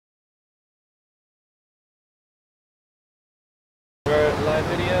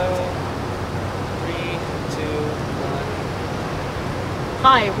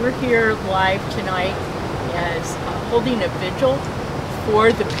Hi, we're here live tonight as holding a vigil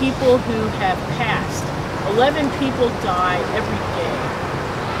for the people who have passed. 11 people die every day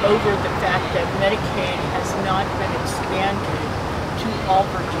over the fact that Medicaid has not been expanded to all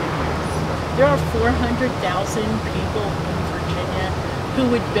Virginians. There are 400,000 people in Virginia who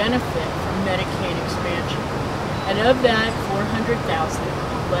would benefit from Medicaid expansion. And of that 400,000,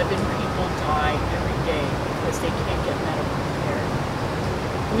 11 people die every day because they can't get medical care.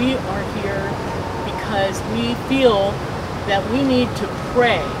 We are here because we feel that we need to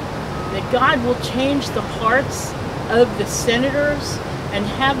pray that God will change the hearts of the senators and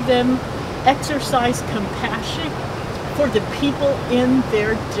have them exercise compassion for the people in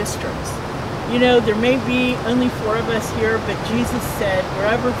their districts. You know, there may be only 4 of us here, but Jesus said,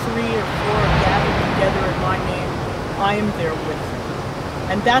 wherever 3 or 4 are gathered together in my name, I am there with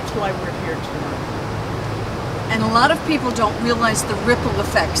them. And that's why we're here tonight. And a lot of people don't realize the ripple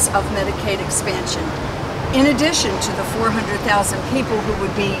effects of Medicaid expansion. In addition to the 400,000 people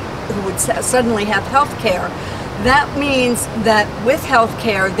who would suddenly have health care, that means that with health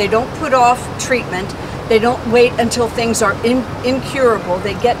care, they don't put off treatment. They don't wait until things are incurable.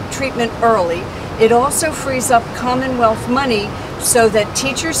 They get treatment early. It also frees up Commonwealth money so that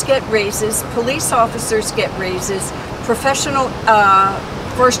teachers get raises, police officers get raises, professional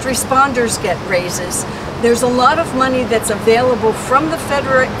first responders get raises. There's a lot of money that's available from the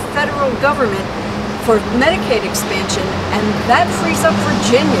federal government for Medicaid expansion, and that frees up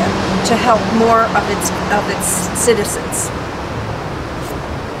Virginia to help more of its citizens.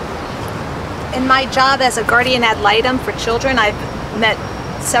 In my job as a guardian ad litem for children, I've met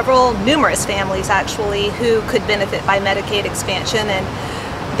numerous families actually who could benefit by Medicaid expansion, and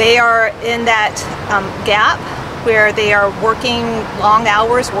they are in that gap where they are working long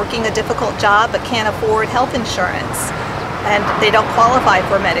hours, working a difficult job, but can't afford health insurance, and they don't qualify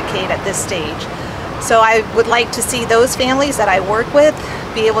for Medicaid at this stage. So I would like to see those families that I work with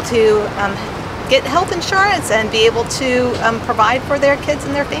be able to get health insurance and be able to provide for their kids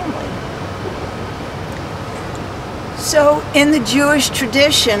and their family. So in the Jewish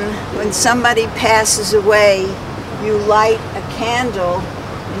tradition, when somebody passes away, you light a candle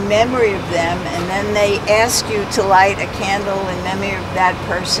in memory of them, and then they ask you to light a candle in memory of that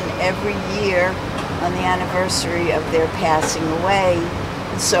person every year on the anniversary of their passing away.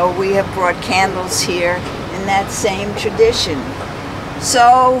 And so we have brought candles here in that same tradition.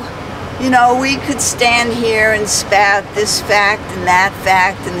 So, you know, we could stand here and spout this fact and that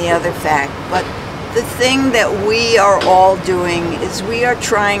fact and the other fact, but the thing that we are all doing is we are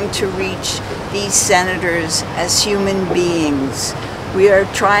trying to reach these senators as human beings. We are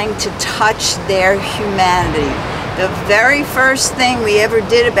trying to touch their humanity. The very first thing we ever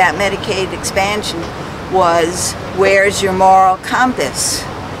did about Medicaid expansion was, where's your moral compass?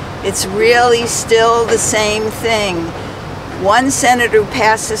 It's really still the same thing. One senator who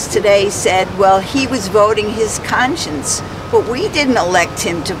passed this today said, well, he was voting his conscience. But we didn't elect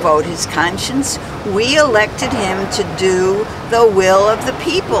him to vote his conscience. We elected him to do the will of the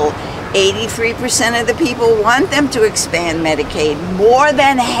people. 83% of the people want them to expand Medicaid. More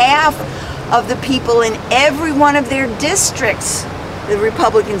than half of the people in every one of their districts, the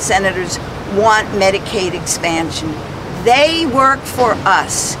Republican senators, want Medicaid expansion. They work for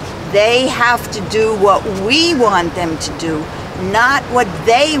us. They have to do what we want them to do, not what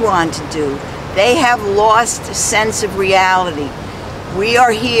they want to do. They have lost a sense of reality. We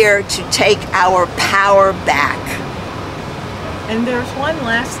are here to take our power back. And there's one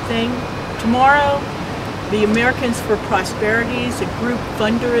last thing. Tomorrow, the Americans for Prosperity, a group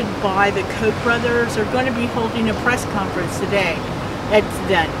funded by the Koch brothers, are going to be holding a press conference today at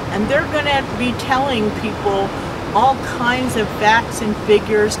then. And they're going to be telling people all kinds of facts and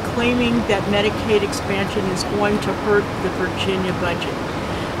figures, claiming that Medicaid expansion is going to hurt the Virginia budget.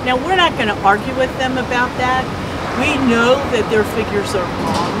 Now, we're not going to argue with them about that. We know that their figures are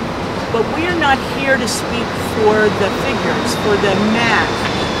wrong, but we are not here to speak for the figures, for the math.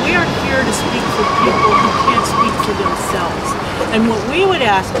 We are here to speak for people who can't speak for themselves. And what we would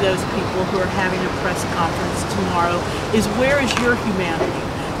ask those people who are having a press conference tomorrow is, where is your humanity?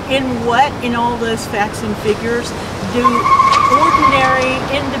 In what, in all those facts and figures, do ordinary,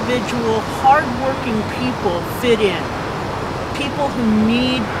 individual, hardworking people fit in? People who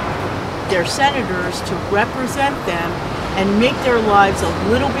need their senators to represent them and make their lives a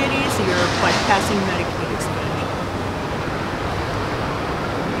little bit easier by passing Medicaid expansion.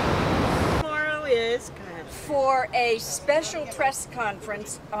 Tomorrow is for a special press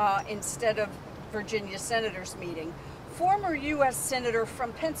conference instead of Virginia Senators meeting. Former U.S. Senator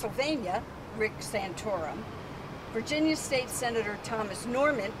from Pennsylvania, Rick Santorum, Virginia State Senator Thomas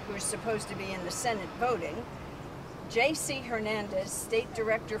Norment, who's supposed to be in the Senate voting, J.C. Hernandez, State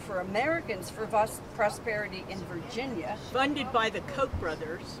Director for Americans for Prosperity in Virginia, Funded by the Koch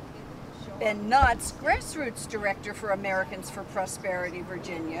brothers. Ben Knotts, Grassroots Director for Americans for Prosperity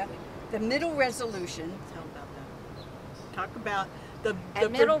Virginia, the Middle Resolution. Tell about that. Talk about the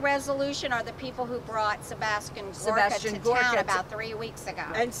Middle Resolution are the people who brought Sebastian Gorka to town about 3 weeks ago.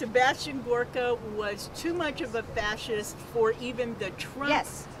 And Sebastian Gorka was too much of a fascist for even the Trump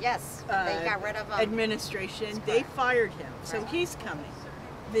Yes, they got rid of him. administration. They fired him, so he's coming.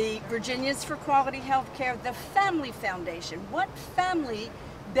 The Virginians for Quality Health Care, the Family Foundation. What family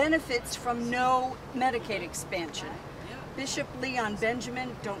benefits from no Medicaid expansion? Bishop Leon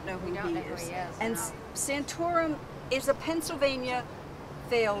Benjamin, don't know who he is. And no. Santorum is a Pennsylvania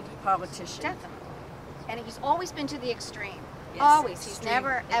failed politician. Definitely. And he's always been to the extreme. Yes, Always. extreme, He's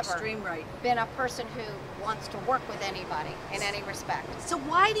never, ever extreme right. been a person who wants to work with anybody in any respect. So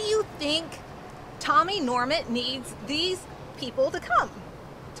why do you think Tommy Norment needs these people to come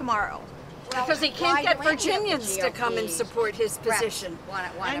tomorrow? Because he can't get Virginians to come and support his position.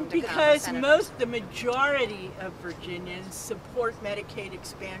 And because the majority of Virginians support Medicaid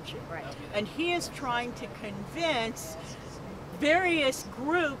expansion. Right. And he is trying to convince various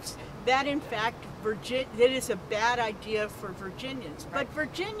groups that in fact that is a bad idea for Virginians. Right. But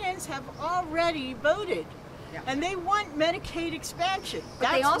Virginians have already voted. Yeah. And they want Medicaid expansion.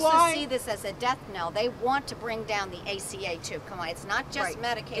 But they also see this as a death knell. They want to bring down the ACA too. Come on, it's not just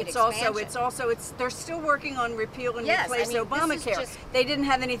Medicaid expansion. They're still working on repeal and Yes, replace I mean, Obamacare. They didn't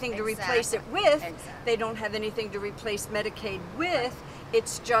have anything to replace it with. Exactly. They don't have anything to replace Medicaid with.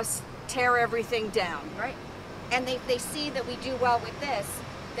 It's just tear everything down. Right. And they see that we do well with this,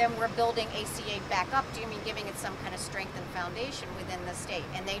 then we're building ACA back up. Do you mean giving it some kind of strength and foundation within the state?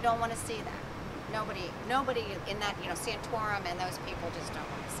 And they don't want to see that. Nobody in that, Santorum and those people just don't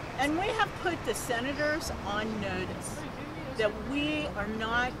want to see it. And we have put the senators on notice that we are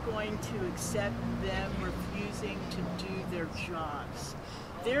not going to accept them refusing to do their jobs.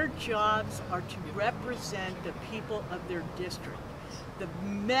 Their jobs are to represent the people of their district.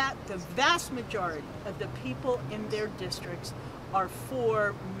 The vast majority of the people in their districts are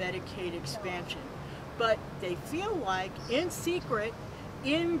for Medicaid expansion. But they feel like, in secret,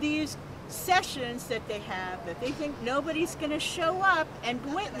 in these sessions that they have, that they think nobody's going to show up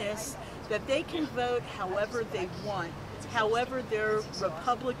and witness, that they can vote however they want, however their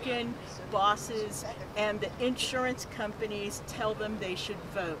Republican bosses and the insurance companies tell them they should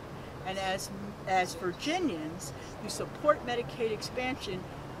vote. And as Virginians who support Medicaid expansion,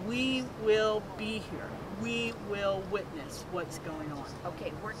 we will be here. We will witness what's going on.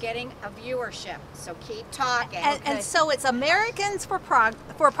 Okay, we're getting a viewership, so keep talking. And so it's Americans for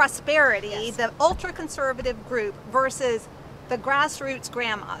Prosperity, Yes. the ultra-conservative group, versus the grassroots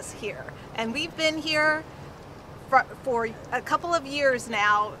grandmas here. And we've been here for a couple of years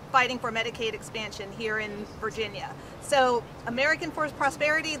now fighting for Medicaid expansion here in Virginia. So American for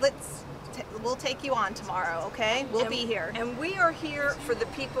Prosperity, we'll take you on tomorrow, okay? We'll be here. And we are here for the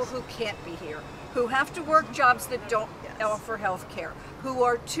people who can't be here, who have to work jobs that don't offer health care, who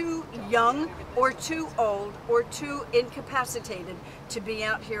are too young or too old or too incapacitated to be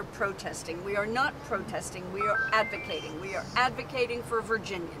out here protesting. We are not protesting, we are advocating. We are advocating for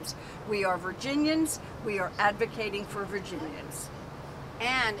Virginians. We are Virginians, we are advocating for Virginians.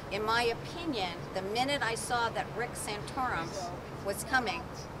 And in my opinion, the minute I saw that Rick Santorum was coming,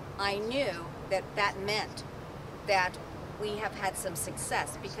 I knew that meant that we have had some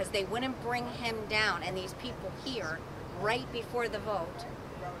success, because they wouldn't bring him down and these people here right before the vote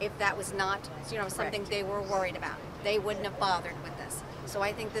if that was not something they were worried about. They wouldn't have bothered with this. So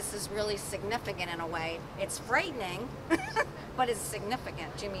I think this is really significant in a way. It's frightening, but it's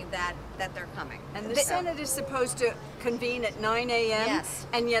significant, Jimmy, that they're coming. And the Senate is supposed to convene at 9 a.m. Yes.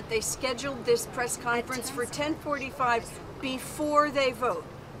 And yet they scheduled this press conference for 10:45 before they vote.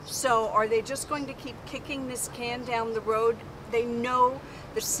 So are they just going to keep kicking this can down the road? They know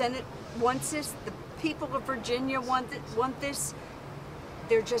the Senate wants this. The people of Virginia want this.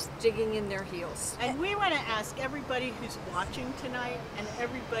 They're just digging in their heels. And we want to ask everybody who's watching tonight and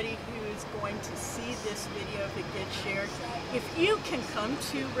everybody who's going to see this video if it gets shared, if you can come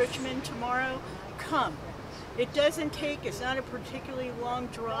to Richmond tomorrow, come. It doesn't take, it's not a particularly long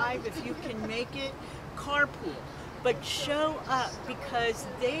drive. If you can make it, carpool. But show up, because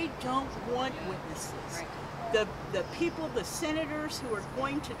they don't want witnesses. the people, the senators who are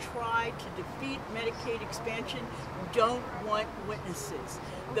going to try to defeat Medicaid expansion don't want witnesses.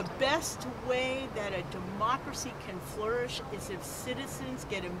 The best way that a democracy can flourish is if citizens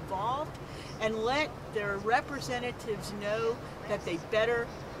get involved and let their representatives know that they better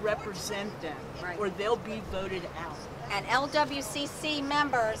represent them, or they'll be voted out. And LWCC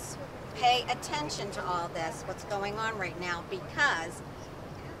members, pay attention to all this, what's going on right now, because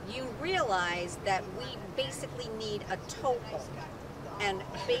you realize that we basically need a total. And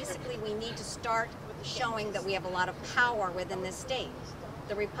basically we need to start showing that we have a lot of power within this state.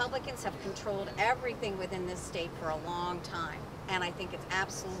 The Republicans have controlled everything within this state for a long time. And I think it's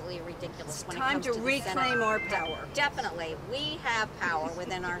absolutely ridiculous when it comes to the Senate. Time to reclaim our power. Definitely. We have power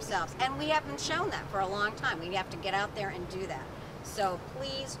within ourselves. And we haven't shown that for a long time. We have to get out there and do that. So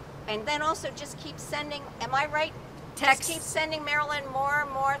please, and then also just keep sending, am I right? Text. Just keep sending Marilyn more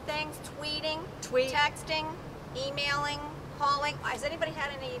and more things, tweeting, texting, emailing, calling. Has anybody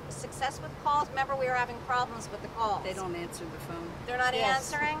had any success with calls? Remember, we were having problems with the calls. They don't answer the phone. They're not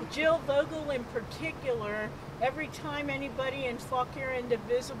answering? Jill Vogel in particular, every time anybody in Fauquier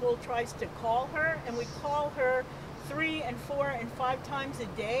Indivisible tries to call her, and we call her 3 and 4 and 5 times a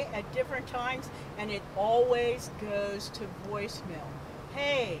day at different times, and it always goes to voicemail.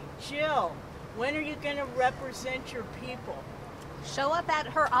 Hey, Jill, when are you going to represent your people? Show up at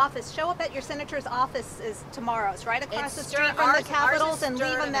her office. Show up at your senator's office is tomorrow. It's right across the street from the Capitals, and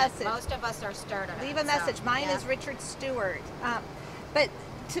leave a message. Most of us are stirred of it. Leave a message. Mine is Richard Stewart.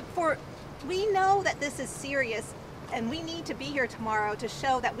 We know that this is serious, and we need to be here tomorrow to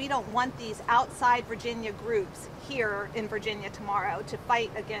show that we don't want these outside Virginia groups here in Virginia tomorrow to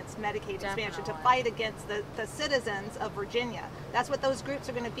fight against Medicaid expansion, to fight against the citizens of Virginia. That's what those groups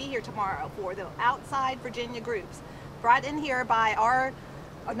are going to be here tomorrow for, the outside Virginia groups, brought in here by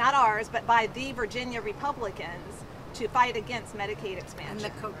not ours, but by the Virginia Republicans to fight against Medicaid expansion. And the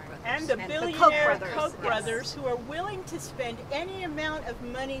Koch brothers. And the billionaire Koch brothers who are willing to spend any amount of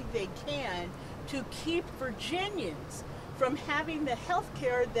money they can to keep Virginians from having the health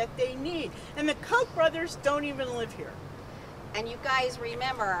care that they need. And the Koch brothers don't even live here. And you guys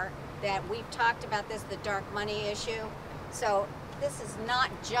remember that we've talked about this, the dark money issue. So this is not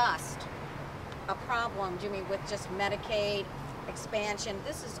just a problem, Jimmy, with just Medicaid expansion.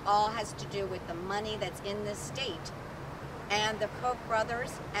 This is all has to do with the money that's in this state. And the Koch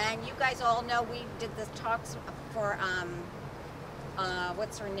brothers, and you guys all know we did the talks for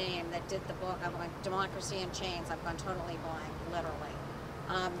what's her name that did the book Democracy in Chains. I've gone totally blank,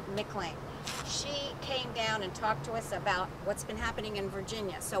 literally. McLean. She came down and talked to us about what's been happening in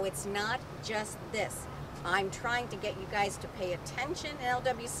Virginia. So it's not just this. I'm trying to get you guys to pay attention in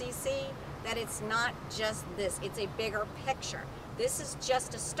LWCC that it's not just this. It's a bigger picture. This is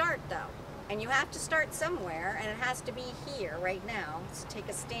just a start, though. And you have to start somewhere, and it has to be here right now to take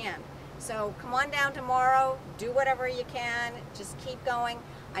a stand. So come on down tomorrow, do whatever you can, just keep going.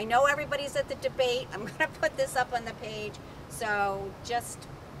 I know everybody's at the debate. I'm going to put this up on the page. So just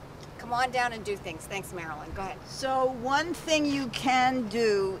come on down and do things. Thanks, Marilyn. Go ahead. So one thing you can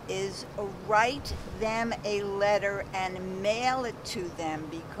do is write them a letter and mail it to them,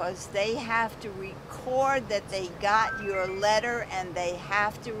 because they have to record that they got your letter and they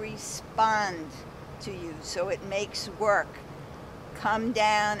have to respond to you. So it makes work. Come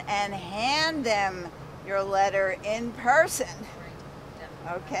down and hand them your letter in person.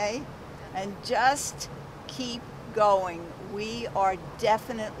 Okay? And just keep going. We are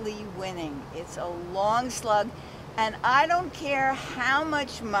definitely winning. It's a long slug, and I don't care how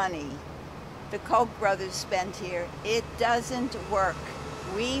much money the Koch brothers spent here, it doesn't work.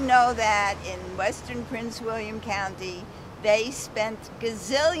 We know that in western Prince William County, they spent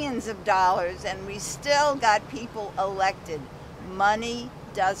gazillions of dollars, and we still got people elected. Money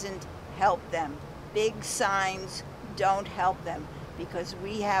doesn't help them. Big signs don't help them, because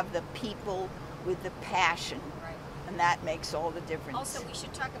we have the people with the passion. And that makes all the difference. Also, we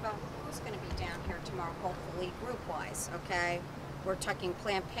should talk about who's going to be down here tomorrow, hopefully group-wise, okay? We're talking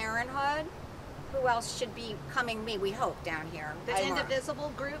Planned Parenthood. Who else should be coming, we hope, down here? The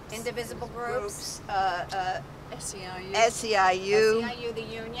indivisible groups. Indivisible groups. SEIU. SEIU, the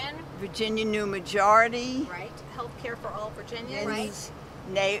union. Virginia New Majority. Right. Healthcare for all Virginians. Right.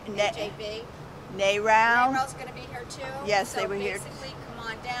 NARAL. NARAL's going to be here too. Yes, so they were here. Basically, come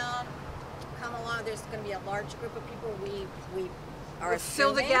on down. Come along. There's going to be a large group of people. We are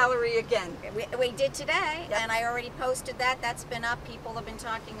fill the gallery again. We did today, and I already posted that. That's been up. People have been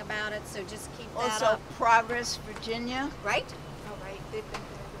talking about it, so just keep that up. Also, Progress Virginia. Right? Oh, right.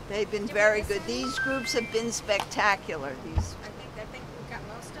 They've been very good. These groups have been spectacular. I think we got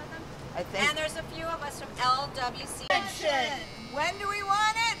most of them. I think. And there's a few of us from LWC. When do we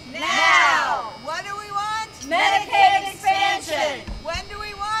want it? Now. What do we want? Medicaid expansion. When do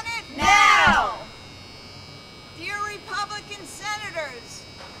we want it? Now. Dear Republican senators,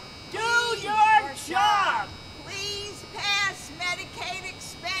 Do your job. please pass Medicaid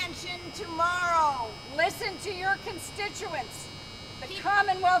expansion tomorrow. Listen to your constituents. The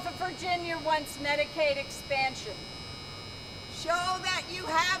Commonwealth of Virginia wants Medicaid expansion. Show that you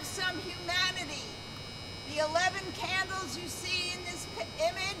have some humanity. The 11 candles you see in this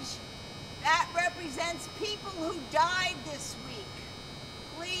image, that represents people who died this week.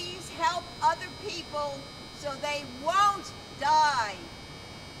 Please help other people so they won't die.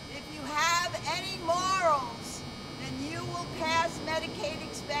 If you have any morals, then you will pass Medicaid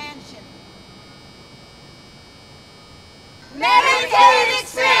expansion. Medicaid